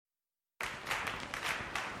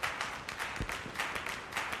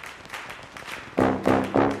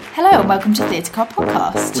welcome to Theatre Club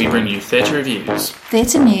Podcast. We bring you theatre reviews.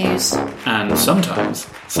 Theatre news. And sometimes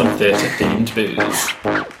some theatre-themed booze.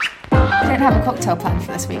 We don't have a cocktail plan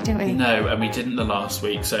for this week, do we? No, and we didn't the last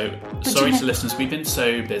week, so sorry to listeners, we've been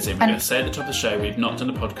so busy. We're going to say at the top of the show, we've not done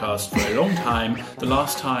a podcast for a long time. The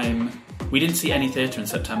last time, we didn't see any theatre in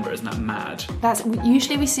September, isn't that mad?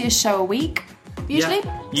 Usually we see a show a week. Usually,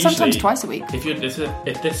 sometimes twice a week.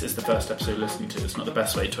 If this is the first episode you're listening to, it's not the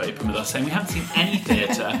best way to open with us saying we haven't seen any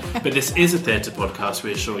theatre, but this is a theatre podcast,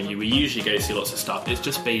 we assure you. We usually go see lots of stuff. It's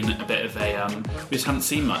just been a bit of a... we just haven't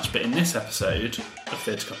seen much, but in this episode of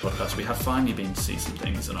Theatre Club Podcast, we have finally been to see some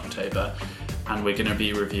things in October, and we're going to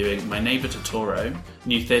be reviewing My Neighbour Totoro,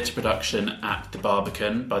 new theatre production at the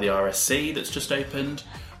Barbican by the RSC that's just opened.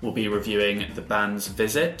 We'll be reviewing The Band's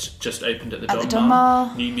Visit, just opened at the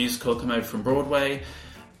Donmar. New musical come over from Broadway.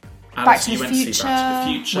 Back to the Future.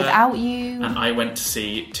 Without You. And I went to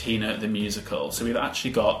see Tina the Musical. So we've actually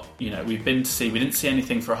got, we didn't see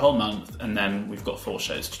anything for a whole month, and then we've got 4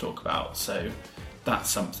 shows to talk about. So that's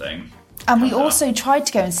something. And we also tried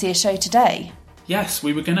to go and see a show today. Yes,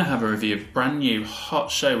 we were going to have a review of a brand new hot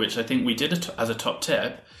show, which I think we did as a top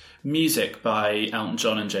tip. Music by Elton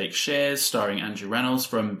John and Jake Shears, starring Andrew Reynolds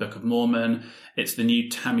from Book of Mormon. It's the new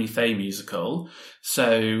Tammy Faye musical.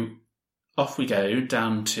 So off we go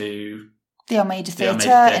down to the Almeida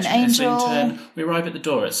Theatre in Angel. Islington. We arrive at the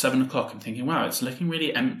door at 7 o'clock. I'm thinking, wow, it's looking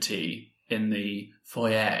really empty in the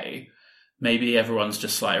foyer. Maybe everyone's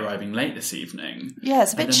just arriving late this evening. Yeah,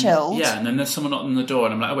 it's a bit chilled. Yeah, and then there's someone on the door,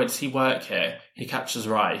 and I'm like, oh, wait, does he work here? He catches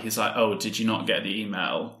our eye. He's like, oh, did you not get the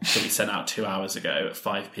email that we sent out 2 hours ago at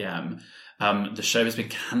 5 p.m? The show has been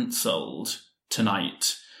cancelled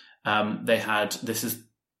tonight. This is,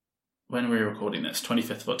 when we were recording this,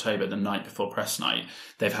 25th of October, the night before press night.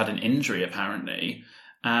 They've had an injury, apparently,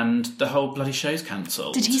 and the whole bloody show's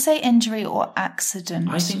cancelled. Did he say injury or accident?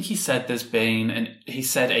 I think he said he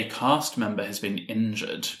said a cast member has been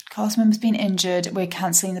injured. Cast member's been injured, we're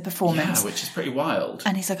cancelling the performance. Yeah, which is pretty wild.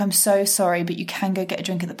 And he's like, I'm so sorry, but you can go get a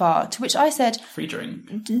drink at the bar. To which I said... Free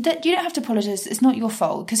drink. You don't have to apologise, it's not your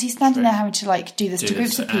fault, because he's standing there having to do this to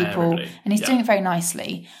groups of people, and he's doing it very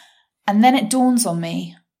nicely. And then it dawns on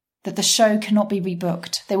me that the show cannot be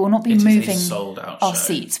rebooked. They will not be moving our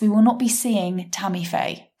seats. We will not be seeing Tammy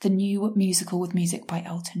Faye, the new musical with music by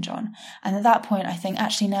Elton John. And at that point, I think,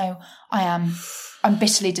 actually, no, I'm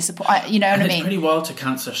bitterly disappointed. You know what I mean? It's pretty wild to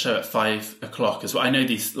cancel a show at 5 o'clock as well. I know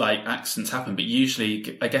these accidents happen, but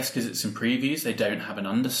usually, I guess because it's in previews, they don't have an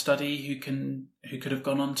understudy who could have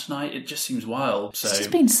gone on tonight. It just seems wild. So. It's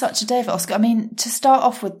just been such a day for Oscar. I mean, to start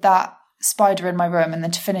off with that spider in my room and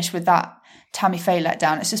then to finish with that Tammy Faye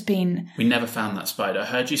letdown, it's just been... We never found that spider. I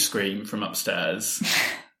heard you scream from upstairs,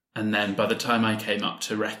 and then by the time I came up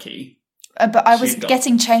to recce... but I was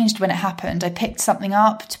getting changed when it happened. I picked something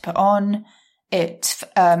up to put on. I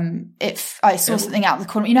saw something out of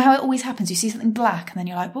the corner. You know how it always happens? You see something black, and then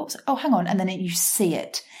you're like, whoops, oh, hang on. And then you see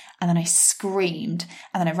it. And then I screamed.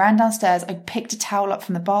 And then I ran downstairs. I picked a towel up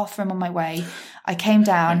from the bathroom on my way. I came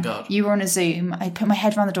down. Thank God. You were on a Zoom. I put my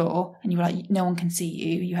head around the door, and you were like, no one can see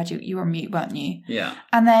you. You were on mute, weren't you? Yeah.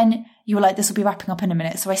 And then you were like, this will be wrapping up in a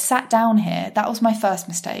minute. So I sat down here. That was my first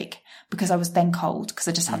mistake, because I was then cold, because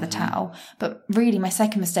I just had the towel. But really, my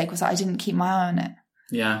second mistake was that I didn't keep my eye on it.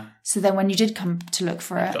 Yeah. So then when you did come to look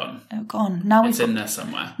for it, gone. Now it's in there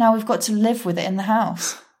somewhere. Now we've got to live with it in the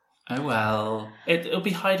house. Oh well, it'll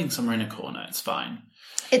be hiding somewhere in a corner. It's fine.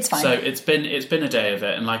 It's fine. So it's been a day of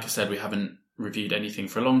it, and like I said, we haven't reviewed anything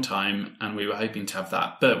for a long time, and we were hoping to have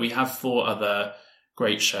that. But we have 4 other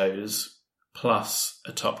great shows plus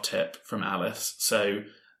a top tip from Alice. So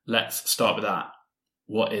let's start with that.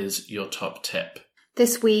 What is your top tip?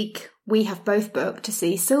 This week we have both booked to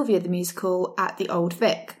see Sylvia the Musical at the Old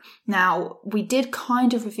Vic. Now, we did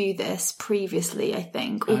kind of review this previously, I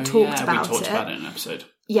think, or talked about it. We talked about it in an episode.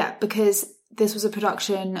 Yeah, because this was a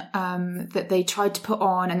production that they tried to put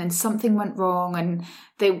on, and then something went wrong, and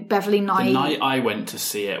Beverly Knight... The night I went to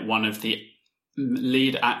see it, one of the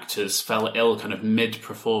lead actors fell ill kind of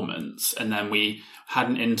mid-performance, and then we had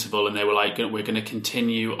an interval, and they were like, we're going to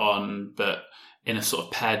continue on, but in a sort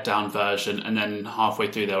of pared down version, and then halfway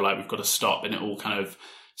through they were like, we've got to stop, and it all kind of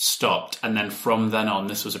stopped. And then from then on,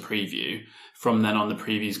 this was a preview, from then on the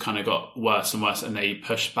previews kind of got worse and worse, and they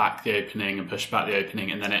pushed back the opening,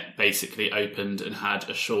 and then it basically opened and had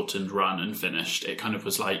a shortened run and finished. It kind of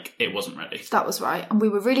was like, it wasn't ready. That was right. And we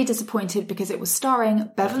were really disappointed because it was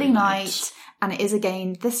starring Beverly Knight, and it is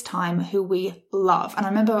again this time who we love. And I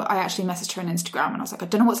remember I actually messaged her on Instagram and I was like, I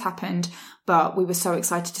don't know what's happened, but we were so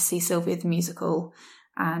excited to see Sylvia the Musical,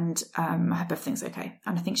 and I hope everything's okay.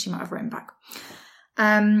 And I think she might have written back.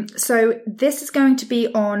 So this is going to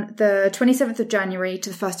be on the 27th of January to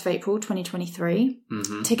the 1st of April 2023.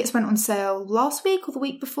 Mm-hmm. Tickets went on sale last week or the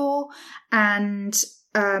week before, and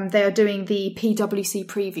they are doing the PwC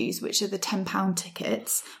previews, which are the £10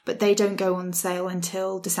 tickets, but they don't go on sale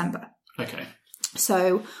until December. Okay.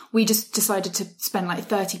 So we just decided to spend like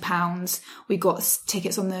 £30. We got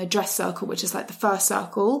tickets on the dress circle, which is like the first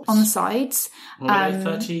circle on the sides. What were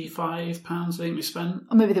they, £35 I think we spent?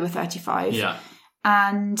 Or maybe they were 35. Yeah.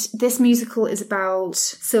 And this musical is about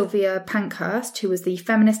Sylvia Pankhurst, who was the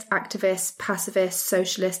feminist activist, pacifist,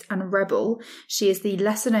 socialist and rebel. She is the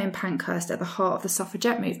lesser-known Pankhurst at the heart of the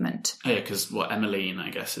suffragette movement. Oh, yeah, because Emmeline, I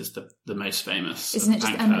guess, is the most famous. Isn't it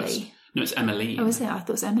just Emily? No, it's Emmeline. Oh, is it? I thought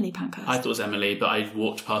it was Emily Pankhurst. I thought it was Emily, but I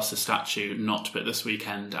walked past the statue but this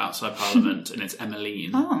weekend outside Parliament, and it's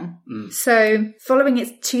Emmeline. Oh. So, following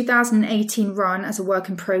its 2018 run as a work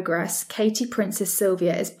in progress, Katie Prince's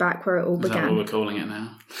Sylvia is back where it all began. Is that what we're calling it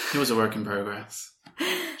now? It was a work in progress.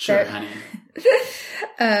 Sure, honey.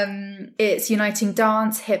 It's uniting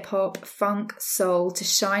dance, hip-hop, funk, soul to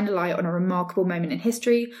shine a light on a remarkable moment in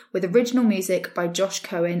history with original music by Josh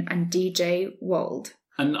Cohen and DJ Wald.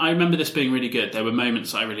 And I remember this being really good. There were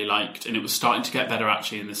moments I really liked, and it was starting to get better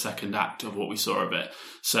actually in the second act of what we saw of it.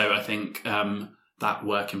 So I think that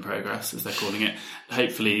work in progress, as they're calling it,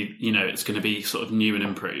 hopefully, it's going to be sort of new and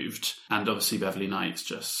improved. And obviously Beverly Knight's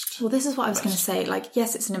just... Well, this is what I was going to say. Like,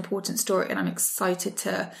 yes, it's an important story and I'm excited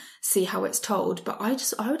to see how it's told, but I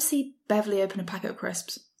would see Beverly open a packet of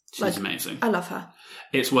crisps. She's amazing. I love her.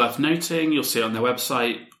 It's worth noting, you'll see it on their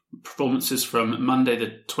website, performances from Monday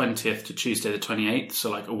the 20th to Tuesday the 28th,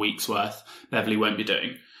 so like a week's worth, Beverly won't be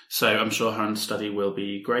doing. So I'm sure her understudy will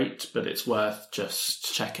be great, but it's worth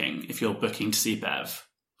just checking if you're booking to see Bev.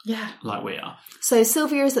 Yeah. Like we are. So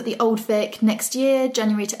Sylvia is at the Old Vic next year,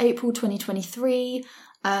 January to April 2023.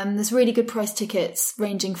 There's really good price tickets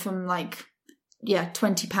ranging from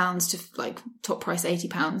 £20 to like top price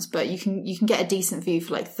 £80, but you can get a decent view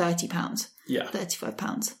for like £30. Yeah.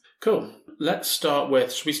 £35. Cool.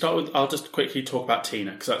 Should we start with, I'll just quickly talk about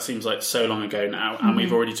Tina, because that seems like so long ago now, and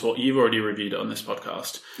you've already reviewed it on this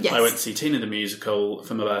podcast. Yes. I went to see Tina the musical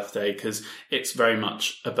for my birthday, because it's very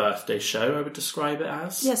much a birthday show, I would describe it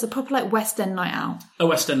as. Yeah, it's a proper like West End night out. A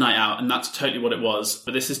West End night out, and that's totally what it was.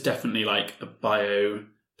 But this is definitely like a bio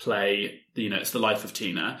play, it's the life of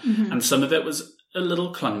Tina. Mm-hmm. And some of it was a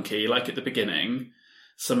little clunky, like at the beginning.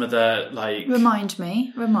 Some of the like... Remind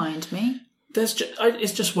me.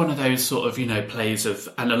 It's just one of those sort of, plays of,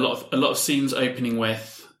 and a lot of scenes opening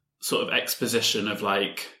with sort of exposition of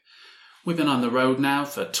like, we've been on the road now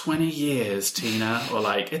for 20 years, Tina, or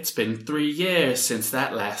like, it's been 3 years since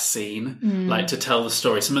that last scene, like to tell the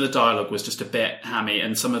story. Some of the dialogue was just a bit hammy,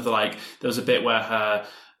 and some of the there was a bit where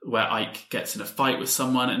Ike gets in a fight with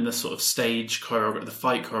someone, and the sort of stage choreography, the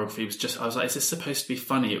fight choreography was just, I was like, is this supposed to be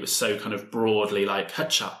funny? It was so kind of broadly like,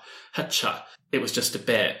 hacha, hacha. It was just a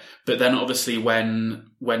bit. But then obviously when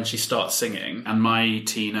she starts singing, and my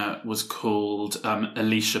Tina was called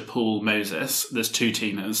Alicia Poole Moses. There's two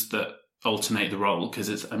Tinas that alternate the role because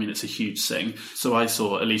it's a huge sing. So I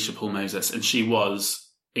saw Alicia Poole Moses, and she was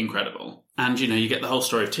incredible. And, you get the whole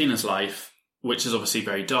story of Tina's life, which is obviously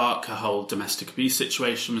very dark. Her whole domestic abuse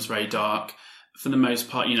situation was very dark. For the most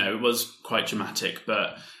part, it was quite dramatic,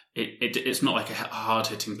 but it's not like a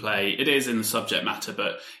hard-hitting play. It is in the subject matter,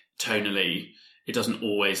 but tonally, it doesn't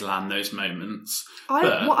always land those moments. What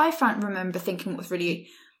I remember thinking was really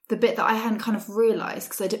the bit that I hadn't kind of realised,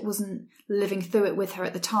 because I wasn't living through it with her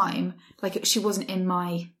at the time. Like, she wasn't in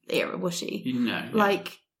my era, was she? No. Yeah.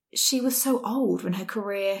 Like, she was so old when her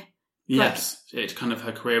career... Yes, it kind of,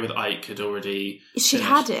 her career with Ike had already... She'd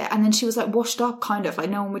had it, and then she was like washed up, kind of, like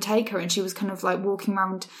no one would take her, and she was kind of like walking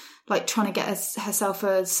around like trying to get herself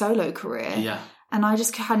a solo career. Yeah. And I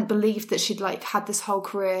just hadn't believed that she'd like had this whole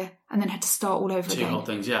career and then had to start all over again. Two whole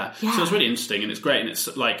things, yeah. So it's really interesting, and it's great, and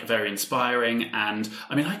it's like very inspiring. And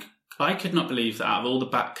I could not believe that out of all the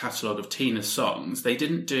back catalogue of Tina's songs, they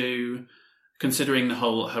didn't do, considering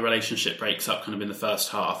her relationship breaks up kind of in the first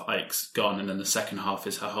half, Ike's gone, and then the second half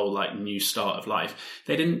is her whole like new start of life.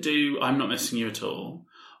 They didn't do I'm Not Missing You at All,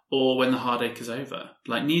 or When the Heartache Is Over.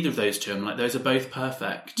 Like, neither of those two, I'm like, those are both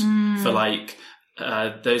perfect for like...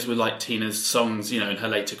 those were like Tina's songs, in her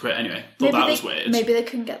later career. Anyway, that was weird. Maybe they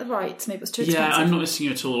couldn't get the rights. Maybe it was too expensive. Yeah, I'm Not Missing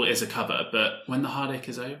You at All is a cover, but When the Heartache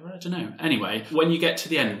Is Over, I don't know. Anyway, when you get to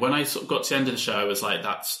the end, when I sort of got to the end of the show, I was like,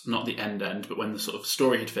 that's not the end, but when the sort of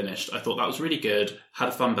story had finished, I thought that was really good, had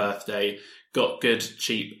a fun birthday, got good,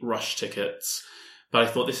 cheap rush tickets. But I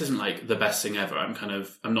thought this isn't like the best thing ever.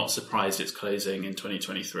 I'm not surprised it's closing in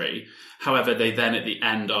 2023. However, they then at the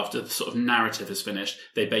end, after the sort of narrative is finished,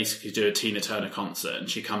 they basically do a Tina Turner concert and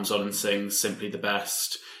she comes on and sings Simply the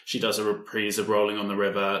Best. She does a reprise of Rolling on the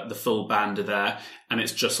River. The full band are there and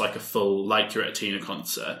it's just like a full, like you're at a Tina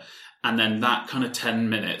concert. And then that kind of 10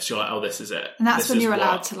 minutes, you're like, oh, this is it. And that's when you're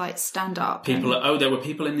allowed to like stand up. There were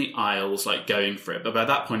people in the aisles like going for it. But by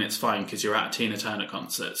that point, it's fine because you're at a Tina Turner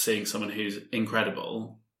concert, seeing someone who's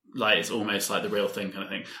incredible. Like, it's almost like the real thing kind of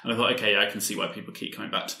thing. And I thought, okay, I can see why people keep coming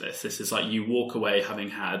back to this. This is like you walk away having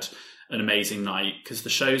had an amazing night because the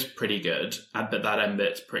show's pretty good. But that end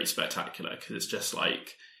bit's pretty spectacular because it's just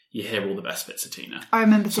like, you hear all the best bits of Tina. I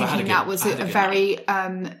remember thinking that was a very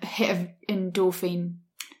hit of endorphins.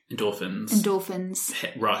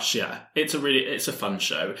 Hit Rush, yeah. It's a fun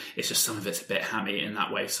show. It's just some of it's a bit hammy in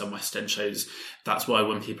that way. Some West End shows, that's why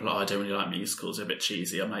when people are, I don't really like musicals, they're a bit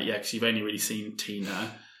cheesy. I'm like, yeah, because you've only really seen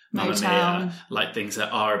Tina, Mamma Mia, like things that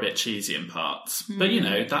are a bit cheesy in parts. But you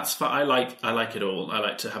know, that's fun. I like it all. I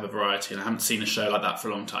like to have a variety, and I haven't seen a show like that for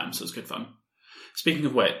a long time, so it's good fun. Speaking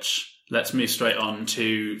of which, let's move straight on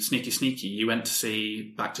to Sneaky Sneaky. You went to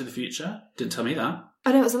see Back to the Future. Didn't tell me that.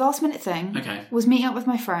 Oh, no, it was a last minute thing. Okay. Was meeting up with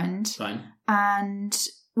my friend. Fine. And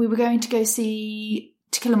we were going to go see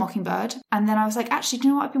To Kill a Mockingbird. And then I was like, actually, do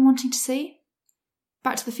you know what I've been wanting to see?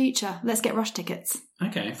 Back to the Future. Let's get Rush tickets.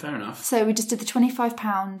 Okay, fair enough. So we just did the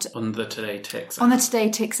 £25. On the Today Tix app. On the Today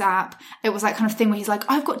Tix app. It was that kind of thing where he's like,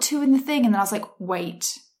 I've got 2 in the thing. And then I was like,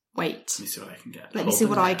 wait. Let me see what I can get. Let me see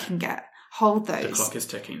what I can get. Hold those. The clock is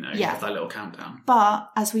ticking now. Yeah. You have that little countdown. But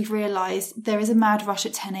as we've realised, there is a mad rush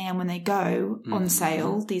at 10 a.m. when they go on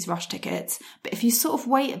sale, these Rush tickets. But if you sort of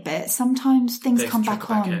wait a bit, sometimes things come back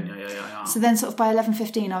on. Yeah. So then sort of by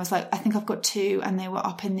 11:15, I was like, I think I've got 2, and they were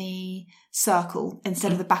up in the circle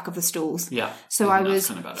instead of the back of the stalls. Yeah. So I was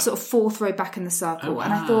sort of 4th row back in the circle. Oh, wow.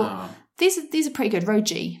 And I thought, these are pretty good. Row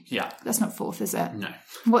G. Yeah. That's not 4th, is it? No.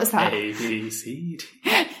 What is that? A, B, C,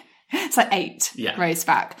 D. It's like 8 rows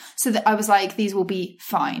back. So that I was like, these will be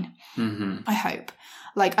fine. Mm-hmm. I hope.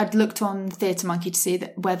 Like, I'd looked on Theatre Monkey to see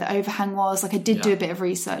where the overhang was. Like, I did do a bit of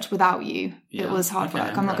research without you. Yeah. It was hard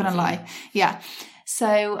work. I'm not going to lie. Yeah.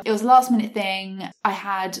 So it was a last minute thing. I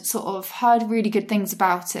had sort of heard really good things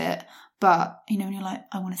about it. But, you know, when you're like,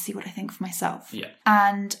 I want to see what I think for myself. Yeah.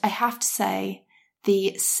 And I have to say,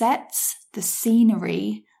 the sets, the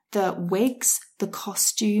scenery, the wigs, the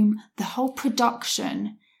costume, the whole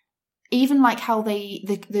production, even like how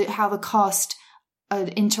how the cast are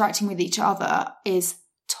interacting with each other is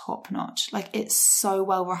top notch. Like, it's so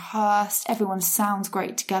well rehearsed. Everyone sounds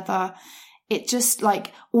great together. It just,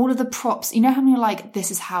 like, all of the props, you know how many like,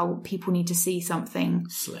 this is how people need to see something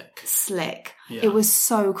slick. Yeah. It was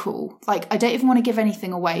so cool. Like, I don't even want to give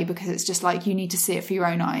anything away because it's just like, you need to see it for your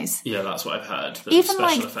own eyes. Yeah, that's what I've heard. Even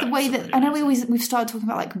like the way that, really, I know we've started talking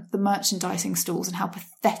about like the merchandising stalls and how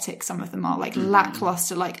pathetic some of them are, like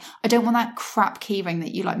lackluster. Like, I don't want that crap keyring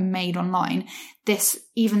that you like made online.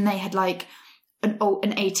 Even they had like an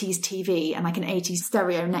 80s TV and like an 80s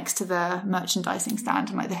stereo next to the merchandising stand,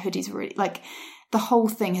 and like the hoodies were really, like, the whole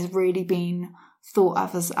thing has really been thought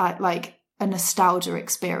of as like a nostalgia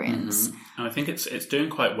experience. And I think it's doing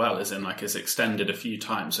quite well, as in like it's extended a few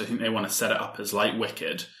times. So I think they want to set it up as like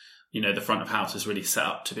Wicked. You know, the front of house is really set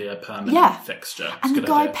up to be a permanent fixture. And the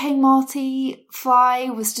guy paying Marty Fly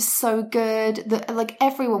was just so good. Like,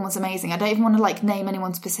 everyone was amazing. I don't even want to like name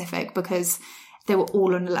anyone specific because they were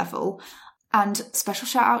all on a level. And special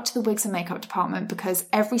shout out to the wigs and makeup department because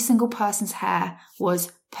every single person's hair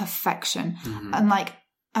was perfection. And like,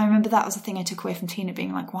 I remember that was the thing I took away from Tina,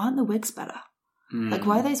 being like, why aren't the wigs better? Like,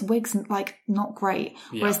 why are those wigs like not great?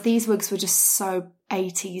 Yeah. Whereas these wigs were just so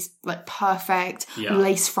 80s, like perfect,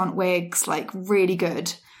 lace front wigs, like really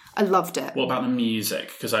good. I loved it. What about the music?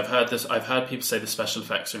 Because I've heard people say the special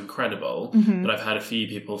effects are incredible, but I've had a few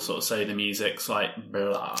people sort of say the music's like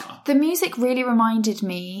blah. The music really reminded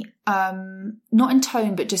me, not in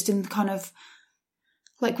tone, but just in kind of,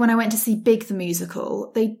 like when I went to see Big the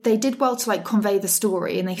musical, they did well to like convey the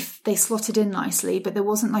story and they slotted in nicely, but there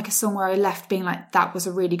wasn't like a song where I left being like, that was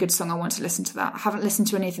a really good song, I want to listen to that. I haven't listened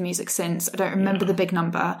to any of the music since. I don't remember the big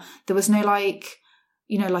number. There was no like,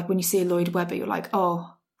 you know, like when you see a Lloyd Webber, you're like,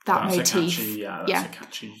 oh, that motif. That's a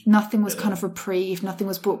catchy. Nothing was kind of reprieved. Nothing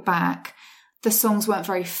was brought back. The songs weren't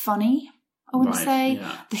very funny, I wouldn't say.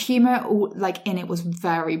 Yeah. The humour, like in it, was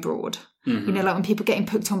very broad. You know, like when people getting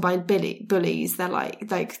picked on by bullies, they're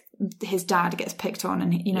like his dad gets picked on,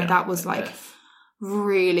 and you know that was like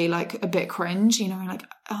really like a bit cringe. You know, you're like,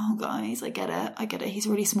 oh guys, I get it. He's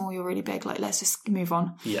really small, you're really big. Like, let's just move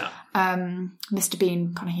on. Yeah. Mr.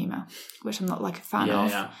 Bean kind of humour, which I'm not like a fan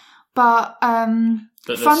of. Yeah. But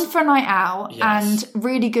fun for a night out, yes. and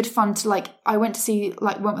really good fun to I went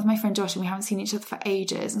with my friend Josh, and we haven't seen each other for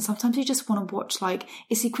ages, and sometimes you just want to watch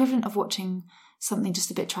it's the equivalent of watching something just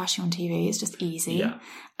a bit trashy on TV. It's just easy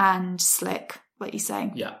and slick, like you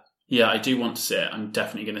say. Yeah, I do want to see it. I'm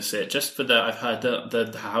definitely going to see it just for I've heard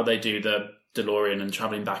the how they do the DeLorean and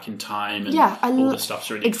travelling back in time, and all the stuff's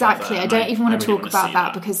really exactly clever, I don't even want to talk about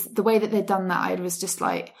that because the way that they'd done that, I was just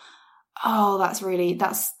oh, that's really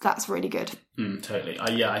good. Totally.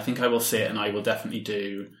 I think I will see it, and I will definitely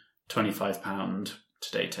do £25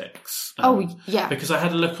 today ticks. Because I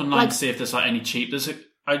had a look online to see if there's any cheap.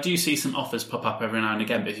 I do see some offers pop up every now and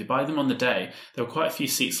again, but if you buy them on the day, there were quite a few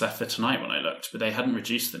seats left for tonight when I looked, but they hadn't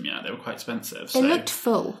reduced them yet. They were quite expensive. They looked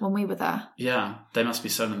full when we were there. Yeah, they must be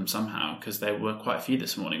selling them somehow, because there were quite a few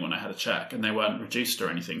this morning when I had a check, and they weren't reduced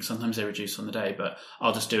or anything. Sometimes they reduce on the day, but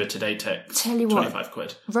I'll just do a today tick. Tell you what,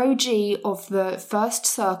 £25. Row G of the first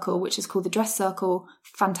circle, which is called the Dress Circle,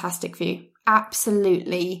 fantastic view.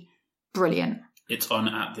 Absolutely brilliant. It's on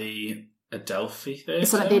at the Adelphi Theatre?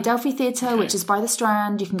 It's on at the Adelphi Theatre, which is by the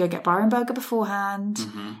Strand. You can go get Byron Burger beforehand.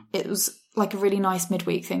 Mm-hmm. It was a really nice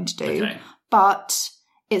midweek thing to do. Okay. But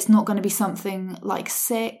it's not going to be something like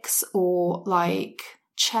Six or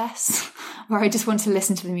Chess, where I just want to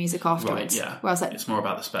listen to the music afterwards. Right, yeah. Where I was it's more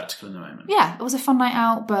about the spectacle in the moment. Yeah, it was a fun night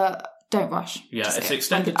out, but don't rush. Yeah, it's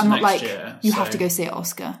extended to next year. You have to go see it,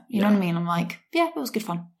 Oscar. You know what I mean? I'm it was good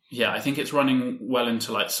fun. Yeah, I think it's running well into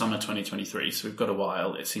summer 2023, so we've got a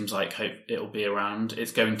while. It seems like it'll be around.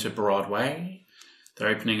 It's going to Broadway. They're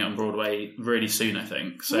opening it on Broadway really soon, I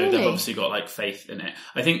think. So They've obviously got faith in it.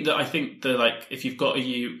 I think if you've got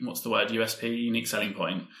USP, unique selling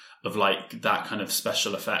point of that kind of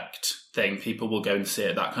special effect thing, people will go and see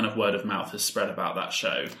it. That kind of word of mouth has spread about that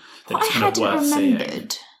show. That it's kind of worth seeing.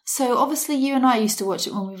 So obviously you and I used to watch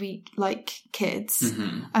it when we were kids.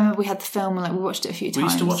 Mm-hmm. I remember we had the film and we watched it a few times. We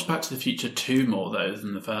used to watch Back to the Future 2 more though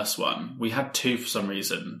than the first one. We had 2 for some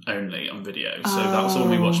reason only on video, so that was the one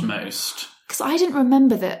we watched most. Because I didn't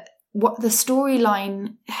remember that what the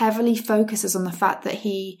storyline heavily focuses on the fact that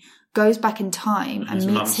he goes back in time and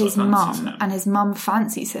meets his mum, and his mum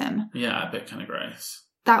fancies him. Yeah, a bit kind of gross.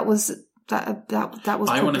 That was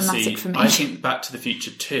problematic for me. I think Back to the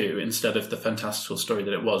Future 2, instead of the fantastical story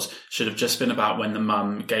that it was, should have just been about when the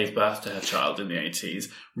mum gave birth to her child in the 80s,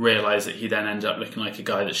 realised that he then ended up looking like a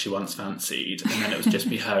guy that she once fancied, and then it would just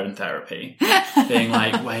be her in therapy. Being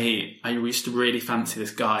wait, I used to really fancy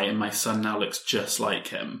this guy, and my son now looks just like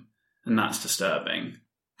him. And that's disturbing.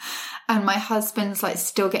 And my husband's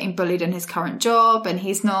still getting bullied in his current job, and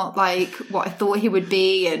he's not what I thought he would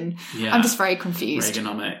be, and I'm just very confused.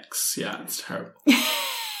 Reaganomics, yeah, it's terrible.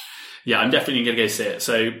 Yeah, I'm definitely going to go see it.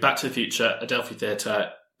 So Back to the Future, Adelphi Theatre,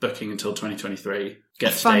 booking until 2023.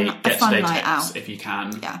 Get today tickets if you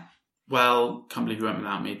can. Yeah. Well, can't believe you went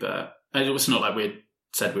without me, but it was not like we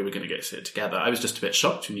said we were going to go see it together. I was just a bit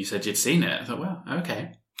shocked when you said you'd seen it. I thought, well,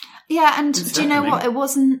 okay. Yeah, and do you know what? It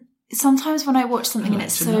wasn't. Sometimes when I watch something and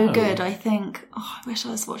it's so good, I think, I wish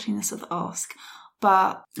I was watching this with Ask.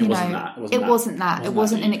 But, it wasn't that. It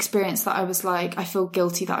wasn't an experience that I was I feel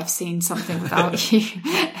guilty that I've seen something without you.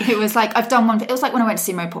 It was I've done one. It was when I went to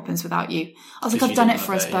see Mary Poppins without you. I was I've done it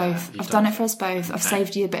for us both. I've done it for us both. I've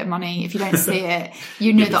saved you a bit of money. If you don't see it,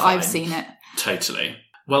 you know that I've seen it. Totally.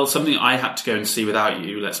 Well, something I had to go and see without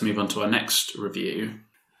you. Let's move on to our next review.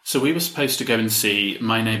 So we were supposed to go and see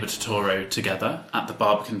My Neighbour Totoro together at the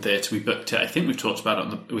Barbican Theatre. We booked it. I think we've talked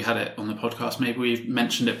about it we had it on the podcast. Maybe we've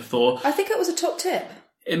mentioned it before. I think it was a top tip.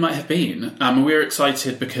 It might have been. We were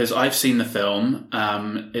excited because I've seen the film.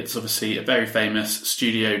 It's obviously a very famous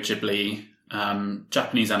Studio Ghibli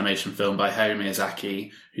Japanese animation film by Hayao Miyazaki,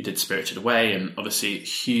 who did Spirited Away, and obviously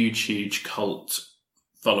huge cult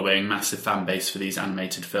following, massive fan base for these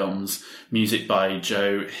animated films. Music by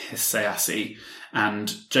Joe Hisaishi.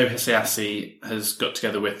 And Joe Hisaishi has got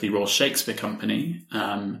together with the Royal Shakespeare Company,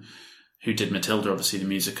 who did Matilda, obviously the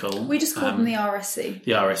musical. We just called them the RSC.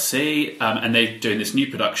 The RSC, and they're doing this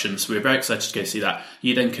new production, so we were very excited to go see that.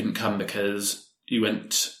 You then couldn't come because you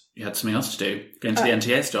had something else to do. Going to the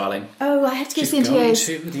NTAs, darling. Oh, I had to go to the NTAs.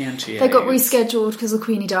 Going to the NTAs. They got rescheduled because of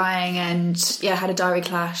Queenie dying, and had a diary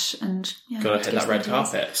clash, and got to hit that red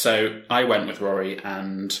carpet. So I went with Rory,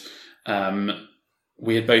 and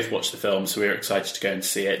we had both watched the film, so we were excited to go and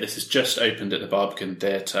see it. This has just opened at the Barbican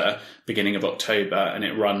Theatre, beginning of October, and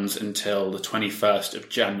it runs until the 21st of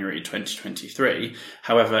January 2023.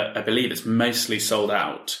 However, I believe it's mostly sold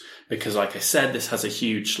out because, like I said, this has a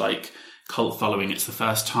huge cult following. It's the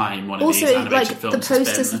first time one of these animated films the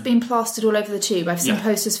posters have been plastered all over the tube. I've seen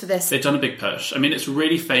posters for this. They've done a big push. I mean, it's a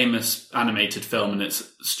really famous animated film, and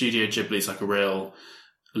it's Studio Ghibli's a real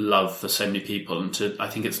love for so many people, and I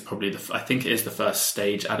think it's probably I think it is the first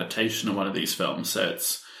stage adaptation of one of these films, so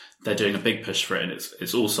they're doing a big push for it, and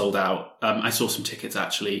it's all sold out. I saw some tickets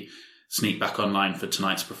actually sneak back online for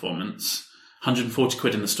tonight's performance. 140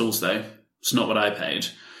 quid in the stalls though. It's not what I paid.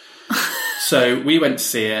 So we went to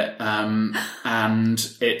see it, and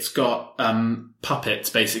it's got puppets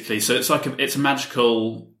basically. So it's a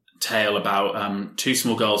magical tale about two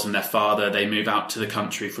small girls and their father. They move out to the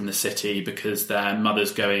country from the city because their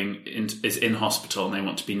mother's is in hospital and they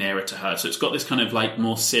want to be nearer to her. So it's got this kind of like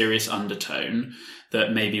more serious undertone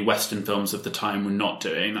that maybe Western films of the time were not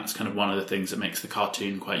doing. That's kind of one of the things that makes the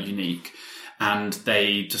cartoon quite unique. And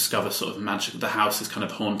they discover sort of magic. The house is kind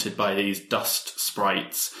of haunted by these dust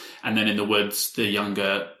sprites. And then in the woods, the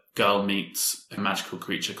younger girl meets a magical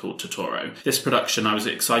creature called Totoro. This production, I was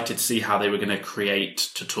excited to see how they were going to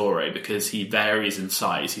create Totoro because he varies in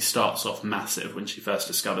size. He starts off massive when she first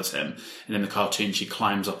discovers him. And in the cartoon, she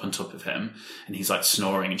climbs up on top of him and he's like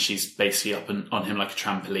snoring and she's basically up on him like a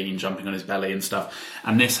trampoline, jumping on his belly and stuff.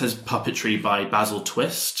 And this has puppetry by Basil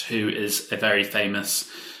Twist, who is a very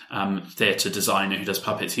famous theatre designer who does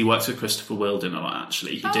puppets. He works with Christopher Wheeldon a lot,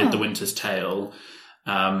 actually. He did The Winter's Tale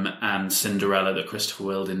and Cinderella that Christopher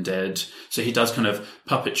Wheeldon did. So he does kind of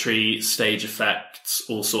puppetry, stage effects,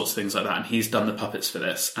 all sorts of things like that. And he's done the puppets for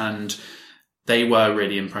this. And they were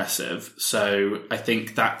really impressive. So I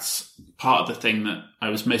think that's part of the thing that I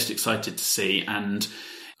was most excited to see. And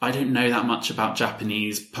I don't know that much about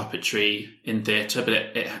Japanese puppetry in theatre,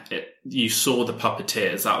 but you saw the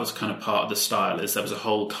puppeteers. That was kind of part of the style. Is there was a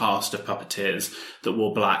whole cast of puppeteers that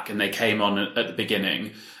wore black, and they came on at the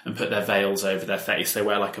beginning and put their veils over their face. They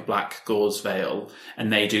wear like a black gauze veil,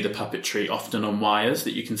 and they do the puppetry often on wires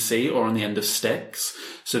that you can see or on the end of sticks.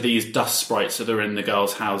 So these dust sprites that are in the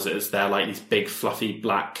girls' houses, they're like these big fluffy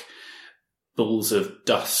black balls of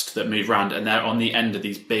dust that move around, and they're on the end of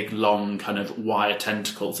these big long kind of wire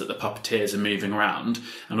tentacles that the puppeteers are moving around.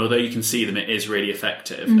 And although you can see them, it is really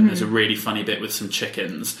effective. And there's a really funny bit with some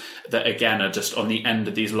chickens that again are just on the end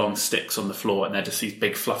of these long sticks on the floor, and they're just these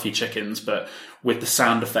big fluffy chickens, but with the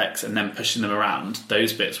sound effects and then pushing them around,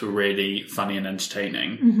 those bits were really funny and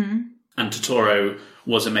entertaining. And Totoro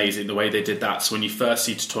was amazing, the way they did that. So when you first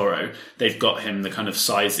see Totoro, they've got him the kind of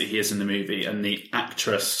size that he is in the movie, and the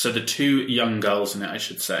actress, so the two young girls in it, I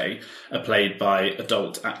should say, are played by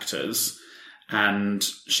adult actors, and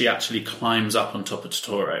she actually climbs up on top of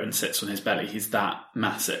Totoro and sits on his belly. He's that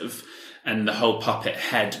massive. And the whole puppet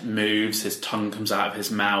head moves, his tongue comes out of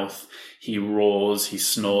his mouth, he roars, he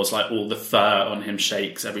snores, like all the fur on him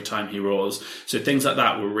shakes every time he roars. So things like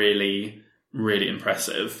that were really, really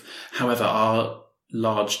impressive. However, our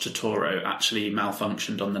large Totoro actually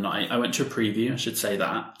malfunctioned on the night. I went to a preview, I should say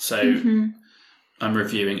that. So I'm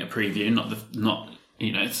reviewing a preview,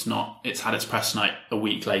 it's had its press night a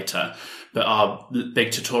week later. But our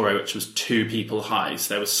big Totoro, which was 2 people high,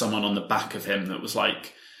 so there was someone on the back of him that was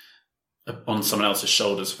like on someone else's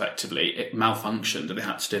shoulders effectively, it malfunctioned and they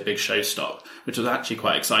had to do a big show stop, which was actually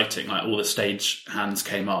quite exciting. Like all the stage hands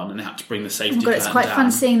came on and they had to bring the safety curtain it's quite down.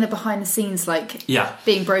 fun seeing the behind the scenes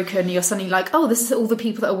being broken. You're suddenly like, oh, this is all the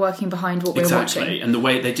people that are working behind what we're watching. And the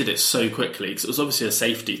way they did it so quickly, because it was obviously a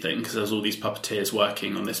safety thing, because there was all these puppeteers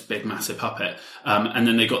working on this big massive puppet, and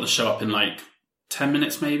then they got the show up in like 10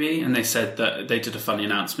 minutes maybe, and they said that they did a funny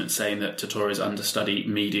announcement saying that Totoro's understudy,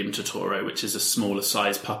 Medium Totoro, which is a smaller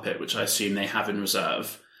size puppet, which I assume they have in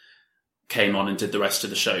reserve, came on and did the rest of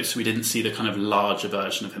the show. So we didn't see the kind of larger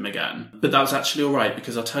version of him again. But that was actually all right,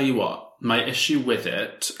 because I'll tell you what, my issue with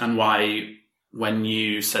it, and why when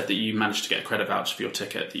you said that you managed to get a credit voucher for your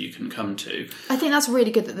ticket that you can come to. I think that's really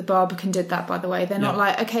good that the Barbican did that, by the way. They're not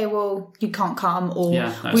like, okay, well, you can't come, or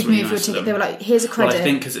we've really moved your ticket. They were like, here's a credit. Well, I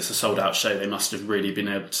think because it's a sold-out show, they must have really been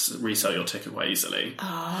able to resell your ticket quite easily.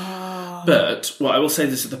 Oh. But what I will say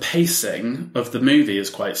is that the pacing of the movie is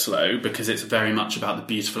quite slow, because it's very much about the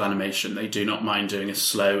beautiful animation. They do not mind doing a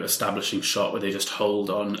slow establishing shot where they just hold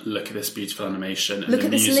on, look at this beautiful animation. And look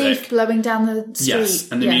at this leaf blowing down the street. Yes,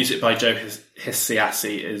 and the music by Joe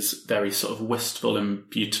Hisaishi is very sort of wistful and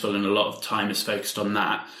beautiful, and a lot of time is focused on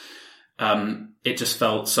that. It just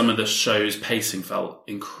felt, some of the show's pacing felt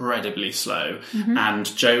incredibly slow, and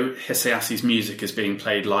Joe Hisaishi's music is being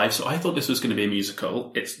played live, so I thought this was going to be a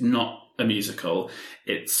musical. It's not a musical.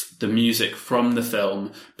 It's the music from the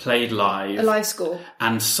film played live. A live score.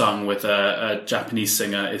 And sung with a Japanese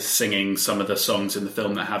singer is singing some of the songs in the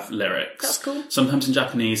film that have lyrics. That's cool. Sometimes in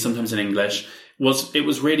Japanese, sometimes in English. It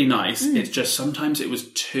was really nice. It's just sometimes it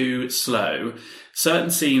was too slow.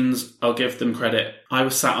 Certain scenes, I'll give them credit. I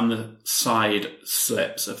was sat on the side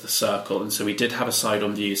slips of the circle, and so we did have a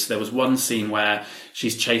side-on view. So there was one scene where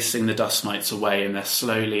she's chasing the dust mites away, and they're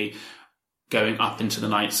slowly going up into the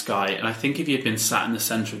night sky. And I think if you'd been sat in the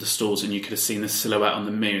centre of the stalls and you could have seen the silhouette on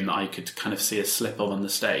the moon that I could kind of see a slip of on the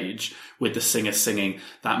stage with the singer singing,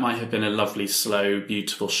 that might have been a lovely, slow,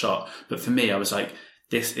 beautiful shot. But for me, I was like,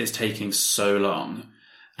 this is taking so long.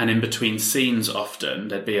 And in between scenes often,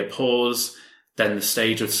 there'd be a pause, then the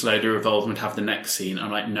stage would slowly revolve and would have the next scene.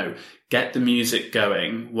 I'm like, no, get the music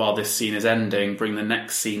going while this scene is ending, bring the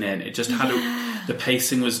next scene in. It just had the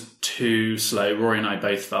pacing was too slow. Rory and I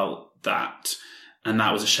both felt that, and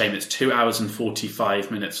that was a shame. It's 2 hours and 45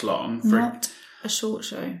 minutes long. Not a short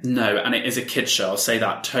show. No, and it is a kids show. I'll say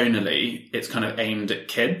that tonally, it's kind of aimed at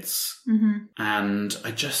kids. And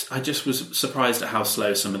I just was surprised at how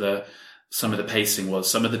slow some of the pacing was.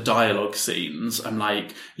 Some of the dialogue scenes, I'm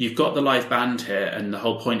like, you've got the live band here, and the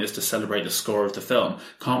whole point is to celebrate the score of the film.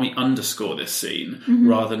 Can't we underscore this scene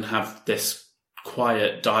rather than have this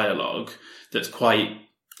quiet dialogue that's quite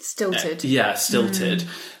stilted? Stilted.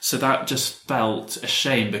 So that just felt a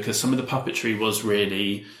shame, because some of the puppetry was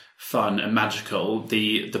really fun and magical.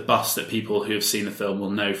 The bus that people who have seen the film will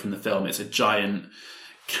know from the film, it's a giant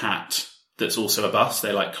cat that's also a bus.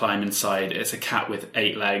 They like climb inside. It's a cat with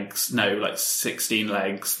 16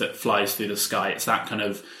 legs that flies through the sky. It's that kind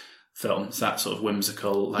of film. It's that sort of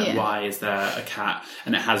whimsical, why is there a cat?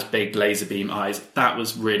 And it has big laser beam eyes. That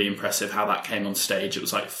was really impressive how that came on stage. It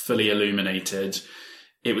was like fully illuminated.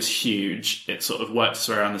 It was huge. It sort of worked its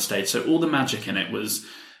way around the stage. So all the magic in it was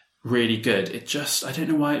really good. It just, I don't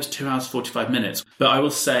know why it was 2 hours, 45 minutes. But I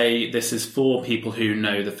will say this is for people who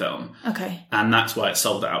know the film. Okay. And that's why it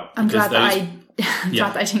sold out. I'm glad that I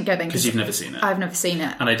didn't go then. Because you've never seen it. I've never seen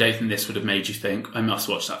it. And I don't think this would have made you think, I must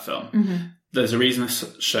watch that film. There's a reason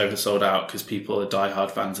this show has sold out, because people are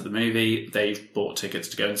diehard fans of the movie. They've bought tickets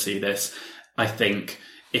to go and see this. I think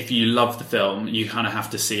if you love the film, you kind of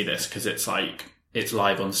have to see this, because it's like, it's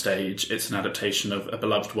live on stage. It's an adaptation of a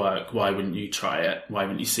beloved work. Why wouldn't you try it? Why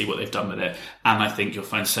wouldn't you see what they've done with it? And I think you'll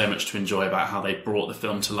find so much to enjoy about how they brought the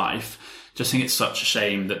film to life. Just think it's such a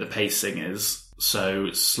shame that the pacing is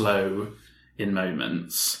so slow in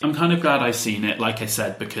moments. I'm kind of glad I've seen it, like I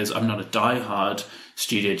said, because I'm not a diehard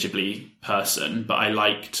Studio Ghibli person, but I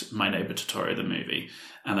liked My Neighbor Totoro, the movie.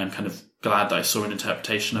 And I'm kind of glad that I saw an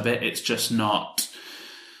interpretation of it. It's just not,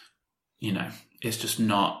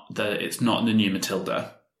 it's not the new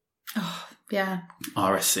Matilda. Oh, yeah.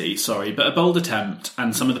 RSC, sorry. But a bold attempt,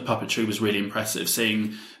 and some of the puppetry was really impressive.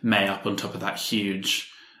 Seeing May up on top of that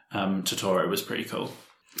huge Totoro was pretty cool.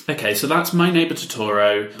 Okay, so that's My Neighbor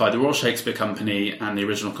Totoro by the Royal Shakespeare Company and the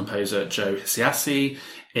original composer Joe Hisaishi.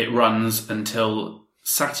 It runs until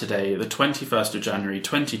Saturday, the 21st of January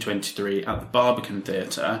 2023 at the Barbican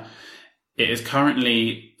Theatre. It is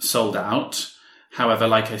currently sold out. However,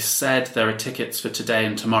 like I said, there are tickets for today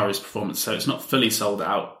and tomorrow's performance, so it's not fully sold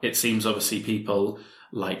out. It seems obviously people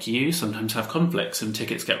like you sometimes have conflicts and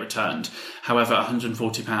tickets get returned. However,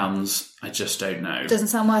 £140, I just don't know. Doesn't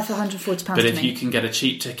sound worth £140 But if you can get a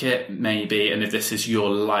cheap ticket, maybe, and if this is your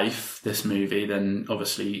life, this movie, then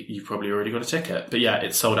obviously you've probably already got a ticket. But yeah,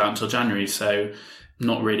 it's sold out until January, so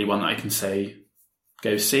not really one that I can say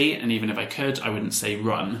go see. And even if I could, I wouldn't say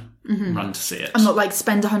run to see it. I'm not like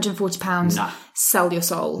spend £140, nah. Sell your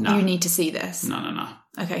soul. Nah. You need to see this. No.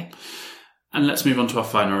 Okay. And let's move on to our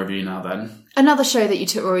final review now then. Another show that you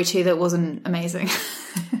took Rory to that wasn't amazing.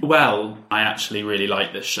 Well, I actually really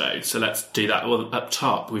like this show, so let's do that. Well, up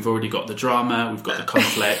top, we've already got the drama, we've got the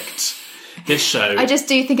conflict. This show... I just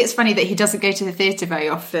do think it's funny that he doesn't go to the theatre very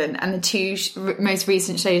often, and the two most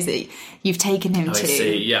recent shows that you've taken him to... I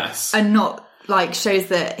see, yes. ...are not... like shows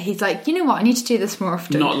that he's like, you know what, I need to do this more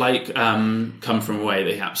often. Not like Come From Away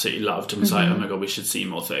that he absolutely loved and was like, oh my God, we should see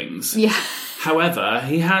more things. Yeah. However,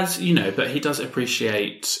 he has, but he does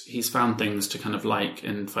appreciate, he's found things to kind of like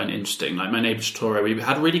and find interesting. Like My Neighbor Totoro, we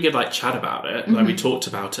had a really good chat about it. Like we talked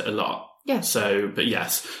about it a lot. Yeah. But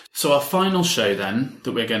yes. So our final show then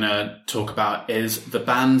that we're going to talk about is The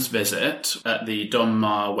Band's Visit at the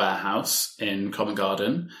Donmar Warehouse in Covent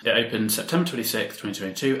Garden. It opened September 26th,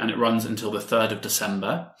 2022, and it runs until the 3rd of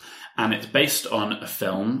December. And it's based on a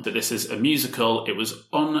film, but this is a musical. It was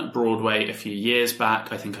on Broadway a few years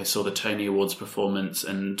back. I think I saw the Tony Awards performance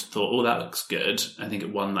and thought, oh, that looks good. I think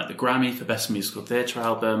it won the Grammy for Best Musical Theatre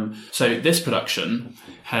Album. So this production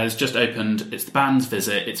has just opened. It's The Band's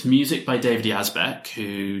Visit. It's music by David Yazbek,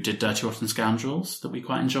 who did Dirty Rotten Scoundrels, that we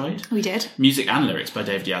quite enjoyed. We did. Music and lyrics by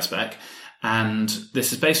David Yazbek. And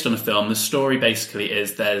this is based on a film. The story basically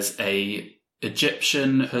is there's a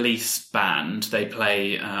Egyptian police band. They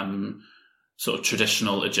play sort of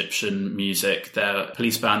traditional Egyptian music. They're a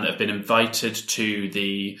police band that have been invited to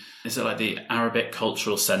the Arabic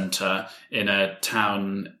Cultural Centre in a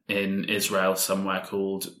town in Israel somewhere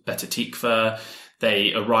called Petah Tikva.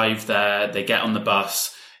 They arrive there, they get on the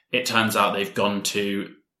bus. It turns out they've gone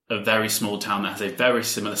to a very small town that has a very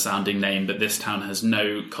similar sounding name, but this town has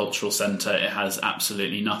no cultural centre. It has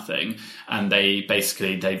absolutely nothing. And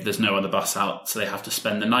there's no other bus out, so they have to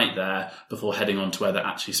spend the night there before heading on to where they're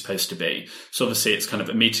actually supposed to be. So obviously it's kind of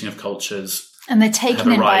a meeting of cultures. And they're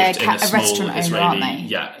taken in by a restaurant owner, aren't they?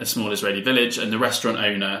 Yeah, a small Israeli village. And the restaurant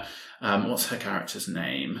owner, what's her character's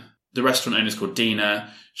name? The restaurant owner is called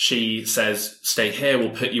Dina. She says, stay here,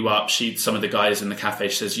 we'll put you up. Some of the guys in the cafe,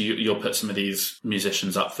 she says, you'll put some of these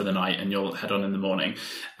musicians up for the night and you'll head on in the morning.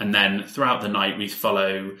 And then throughout the night, we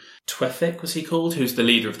follow Tawfik, was he called? Who's the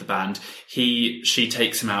leader of the band. She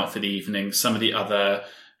takes him out for the evening. Some of the other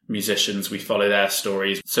musicians, we follow their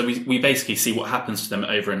stories. So we basically see what happens to them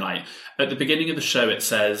overnight. At the beginning of the show, it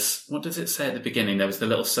says, what does it say at the beginning? There was the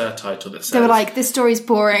little surtitle that says... They were like, this story's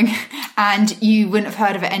boring and you wouldn't have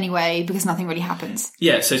heard of it anyway because nothing really happens.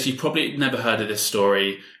 Yeah, it says you've probably never heard of this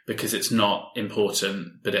story because it's not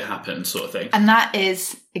important, but it happened, sort of thing. And that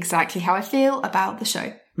is exactly how I feel about the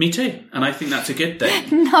show. Me too. And I think that's a good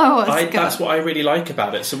thing. That's what I really like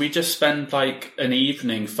about it. So we just spend like an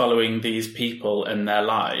evening following these people and their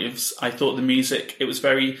lives. I thought the music,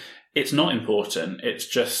 it's not important. It's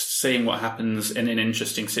just seeing what happens in an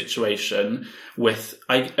interesting situation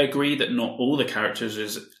I agree that not all the characters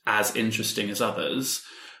is as interesting as others,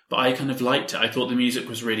 but I kind of liked it. I thought the music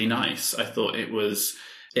was really nice. I thought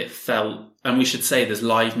it felt, and we should say there's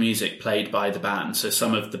live music played by the band. So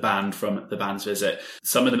some of the band from the band's visit,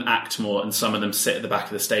 some of them act more and some of them sit at the back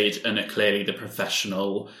of the stage and are clearly the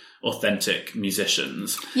professional, authentic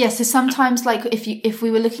musicians. Yeah, so sometimes like if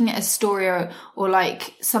we were looking at a story or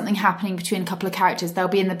like something happening between a couple of characters, they'll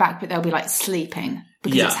be in the back but they'll be like sleeping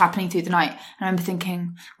because it's happening through the night. And I remember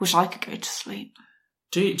thinking, wish I could go to sleep.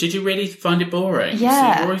 Did you really find it boring?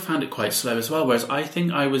 Yeah. See, Rory found it quite slow as well, whereas I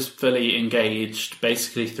think I was fully engaged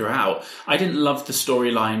basically throughout. I didn't love the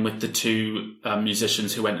storyline with the two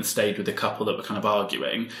musicians who went and stayed with the couple that were kind of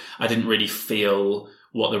arguing. I didn't really feel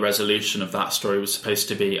what the resolution of that story was supposed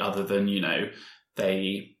to be other than,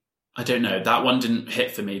 I don't know, that one didn't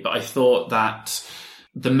hit for me, but I thought that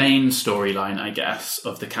the main storyline, I guess,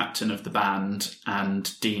 of the captain of the band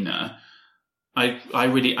and Dina...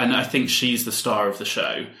 I think she's the star of the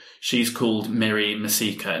show. She's called Miri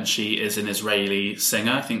Masika and she is an Israeli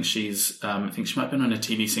singer. I think she might have been on a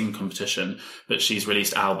TV singing competition, but she's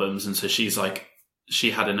released albums and so she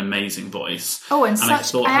had an amazing voice. Oh, and I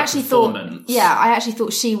actually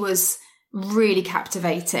thought she was really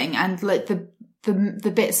captivating and like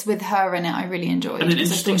the bits with her in it I really enjoyed. And an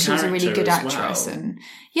interesting she was a really good actress well. And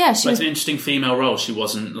yeah, she was an interesting female role. She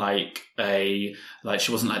wasn't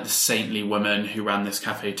she wasn't like the saintly woman who ran this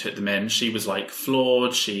cafe, took them in. She was like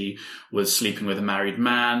flawed. She was sleeping with a married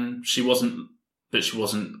man. She wasn't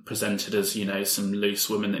presented as, some loose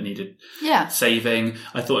woman that needed saving.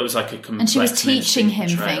 I thought it was like a complex. And she was teaching him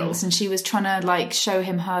things and she was trying to like show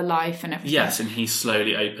him her life and everything. Yes, and he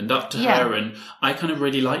slowly opened up to her and I kind of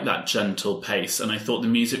really liked that gentle pace and I thought the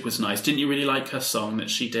music was nice. Didn't you really like her song that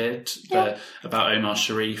she did about Omar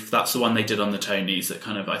Sharif? That's the one they did on the Tonys that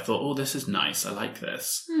kind of, I thought, oh, this is nice. I like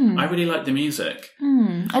this. I really like the music.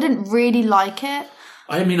 I didn't really like it.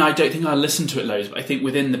 I mean, I don't think I listened to it loads, but I think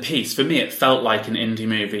within the piece, for me, it felt like an indie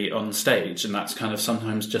movie on stage, and that's kind of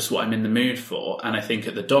sometimes just what I'm in the mood for. And I think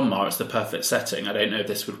at the Donmar, it's the perfect setting. I don't know if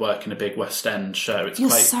this would work in a big West End show. You're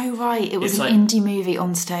so right. It was an indie movie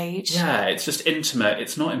on stage. Yeah, it's just intimate.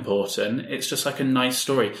 It's not important. It's just like a nice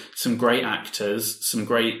story. Some great actors, some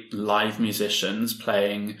great live musicians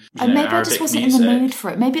playing and maybe Arabic I just wasn't music. in the mood for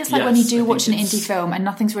it. Maybe it's like when you do watch an indie film and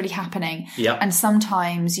nothing's really happening. Yeah. And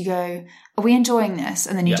sometimes you go, are we enjoying this?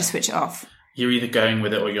 And then you just switch it off. You're either going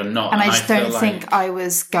with it or you're not. And I just don't think I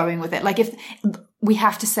was going with it. Like if we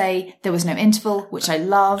have to say there was no interval, which I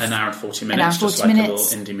love. An hour and 40 minutes, just like a little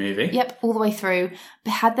indie movie. Yep, all the way through.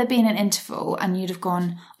 But had there been an interval and you'd have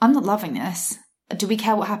gone, I'm not loving this. Do we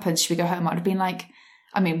care what happens? Should we go home? I'd have been like,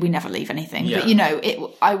 I mean, we never leave anything. Yeah.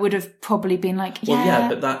 But, I would have probably been like, yeah. Well, yeah,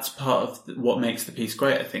 but that's part of what makes the piece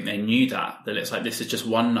great. I think they knew that it's like, this is just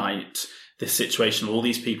one night, this situation, all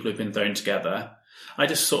these people who've been thrown together. I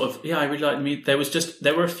just sort of, I really liked the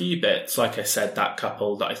there were a few bits, like I said, that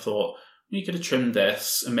couple that I thought, you could have trimmed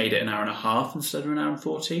this and made it an hour and a half instead of an hour and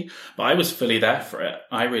 40. But I was fully there for it.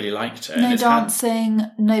 I really liked it. No dancing,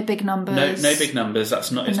 no big numbers. No big numbers.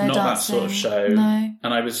 It's not dancing, that sort of show. No.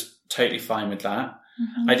 And I was totally fine with that.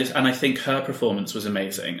 And I think her performance was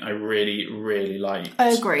amazing. I really, really liked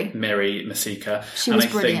Miri Masika. She was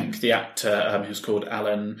brilliant. I think the actor who's called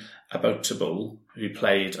Alan Abotable, who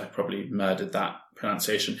played, I probably murdered that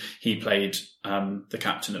pronunciation, he played the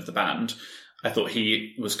captain of the band. I thought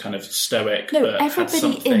he was kind of stoic, but everybody had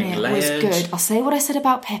something in it layered. was good. I'll say what I said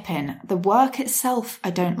about Pippin. The work itself,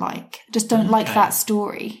 I don't like. Just don't like that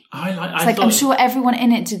story. I'm sure everyone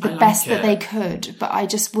in it did the best that they could, but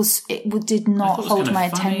it did not hold my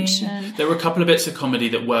attention. There were a couple of bits of comedy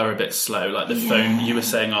that were a bit slow, like the phone, you were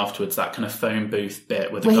saying afterwards, that kind of phone booth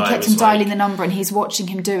bit where the guy he kept on dialing the number and he's watching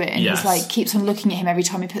him do it, and he's like, keeps on looking at him every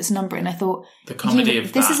time he puts a number in. I thought, the comedy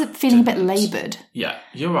of this is feeling a bit laboured. Yeah,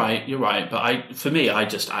 you're right, but for me, I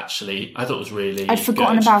thought it was really I'd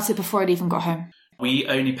forgotten about it before I'd even got home. We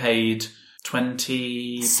only paid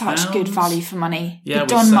 £20. Such good value for money. Yeah,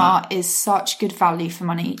 the Donmar is such good value for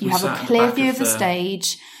money. You have a clear view of the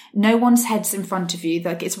stage. No one's head's in front of you.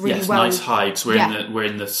 Like, it's really nice heights. We're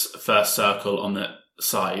in this first circle on the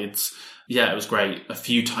sides. Yeah, it was great. A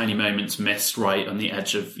few tiny moments missed right on the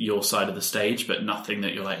edge of your side of the stage, but nothing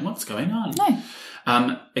that you're like, what's going on?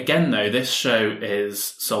 No. Again, though, this show is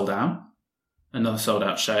sold out. Another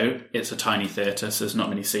sold-out show. It's a tiny theatre, so there's not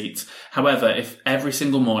many seats. However, if every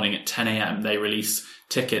single morning at 10 a.m. they release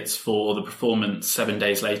tickets for the performance 7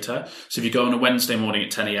 days later. So if you go on a Wednesday morning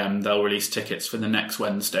at 10 a.m, they'll release tickets for the next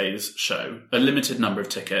Wednesday's show. A limited number of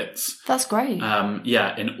tickets. That's great.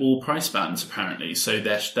 In all price bands, apparently. So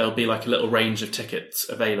there'll be like a little range of tickets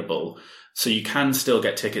available. So you can still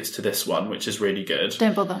get tickets to this one, which is really good.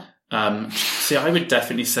 Don't bother. See, I would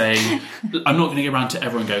definitely say, I'm not going to get around to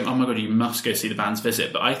everyone going, oh my God, you must go see The Band's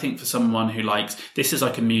Visit. But I think for someone who likes, this is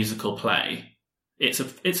like a musical play. It's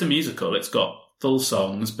a musical. It's got full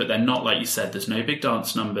songs, but they're not, like you said, there's no big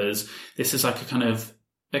dance numbers. This is like a kind of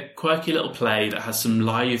a quirky little play that has some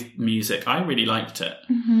live music. I really liked it.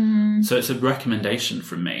 Mm-hmm. So it's a recommendation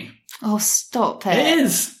from me. Oh, stop it. It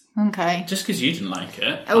is. Okay. Just because you didn't like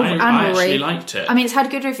it. I actually liked it. I mean, it's had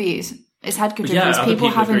good reviews. People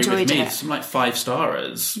have enjoyed it. Some like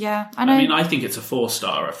 5-starers. Yeah, I know. I mean, I think it's a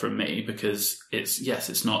 4-starer from me because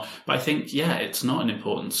it's not. But I think, it's not an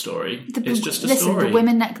important story. It's just a story.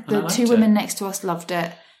 The two women next to us loved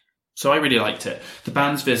it. So I really liked it. The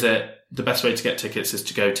Band's Visit, the best way to get tickets is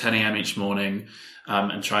to go 10 a.m. each morning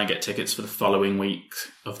and try and get tickets for the following week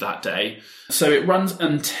of that day. So it runs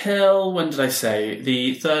until, when did I say?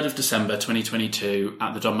 The 3rd of December 2022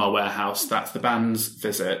 at the Donmar Warehouse. That's the Band's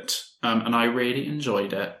Visit. And I really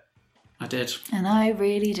enjoyed it. I did. And I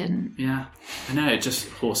really didn't. Yeah. I know, just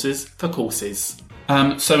horses for courses.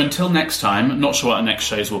 So until next time, not sure what our next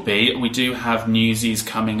shows will be. We do have Newsies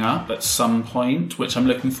coming up at some point, which I'm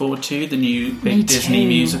looking forward to. The new big Disney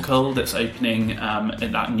musical that's opening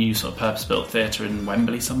in that new sort of purpose-built theatre in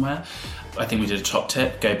Wembley somewhere. I think we did a top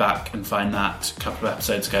tip. Go back and find that a couple of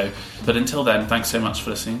episodes ago. But until then, thanks so much for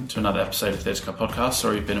listening to another episode of Theatre Club Podcast.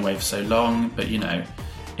 Sorry we've been away for so long, but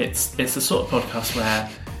it's the sort of podcast where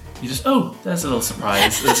you just, there's a little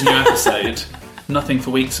surprise. There's a new episode. Nothing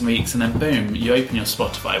for weeks and weeks, and then boom, you open your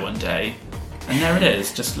Spotify one day, and there it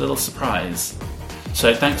is, just a little surprise.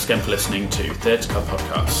 So thanks again for listening to Theatre Club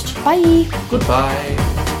Podcast. Bye.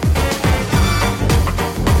 Goodbye.